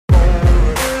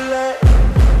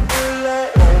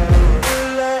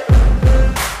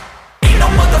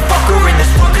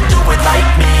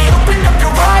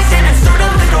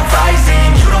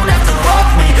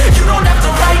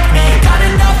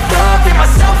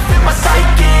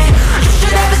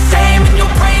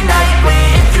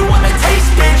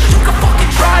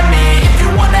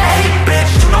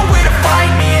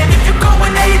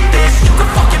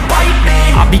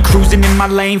my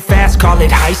lane fast, call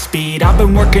it high speed. I've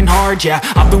been working hard, yeah,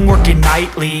 I've been working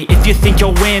nightly. If you think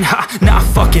you'll win, ha, not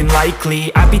fucking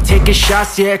likely. I be taking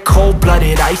shots, yeah,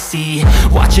 cold-blooded, icy.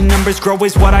 Watching numbers grow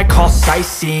is what I call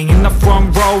sightseeing. In the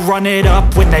front row, run it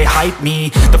up when they hype me.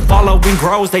 The following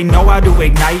grows, they know how to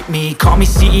ignite me. Call me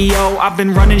CEO, I've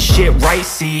been running shit right,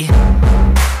 see.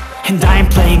 And I ain't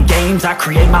playing games, I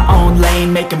create my own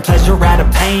lane, making pleasure out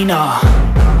of pain,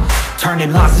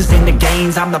 turning losses into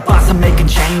gains. I'm the boss, I'm making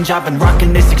change. I've been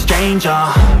rocking this exchange,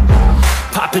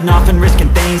 popping off and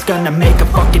risking things. Gonna make a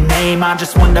fucking name, I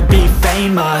just wanna be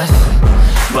famous.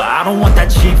 But I don't want that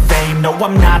cheap fame, no,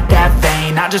 I'm not that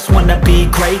vain. I just wanna be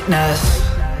greatness.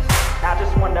 I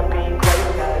just wanna be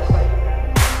greatness.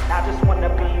 I just wanna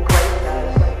be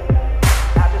greatness.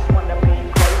 I just wanna be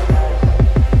greatness.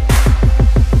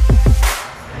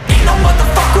 Ain't no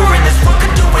motherfucker in this world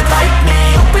could do it like me.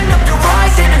 Open up your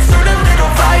eyes and insert a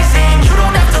little rising. You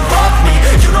don't have to love me,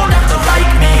 you don't have to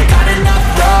like me. Got enough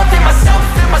love in myself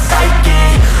and my psyche.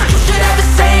 You should have the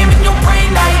same in your brain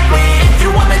nightly. If you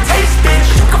wanna taste, bitch,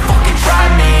 you can fucking try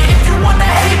me. If you wanna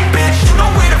hate, bitch, you know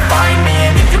where to find me.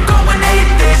 And if you go and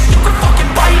hate this, you can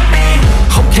fucking bite me.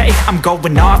 Okay, I'm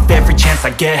going off every chance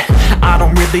I get. I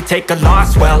don't really take a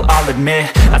loss, well, I'll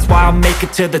admit. That's why I'll make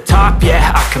it to the top,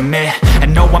 yeah, I commit.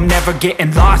 And no, I'm never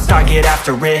getting lost, I get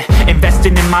after it.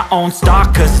 Investing in my own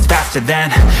stock, cause it's faster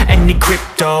than any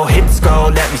crypto hits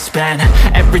go, let me spend.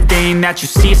 Everything that you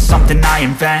see is something I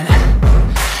invent.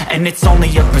 And it's only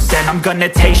a percent. I'm gonna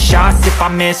take shots. If I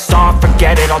miss all,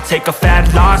 forget it. I'll take a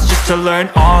fat loss just to learn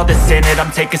all that's in it.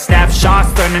 I'm taking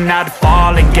snapshots, learning how to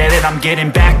fall and get it. I'm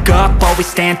getting back up, always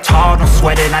stand tall, don't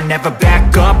sweat it. I never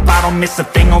back up, I don't miss a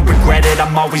thing or regret it.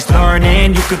 I'm always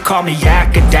learning, you could call me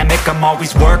academic. I'm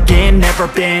always working, never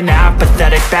been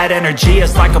apathetic. Bad energy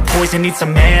is like a poison, needs a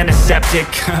antiseptic.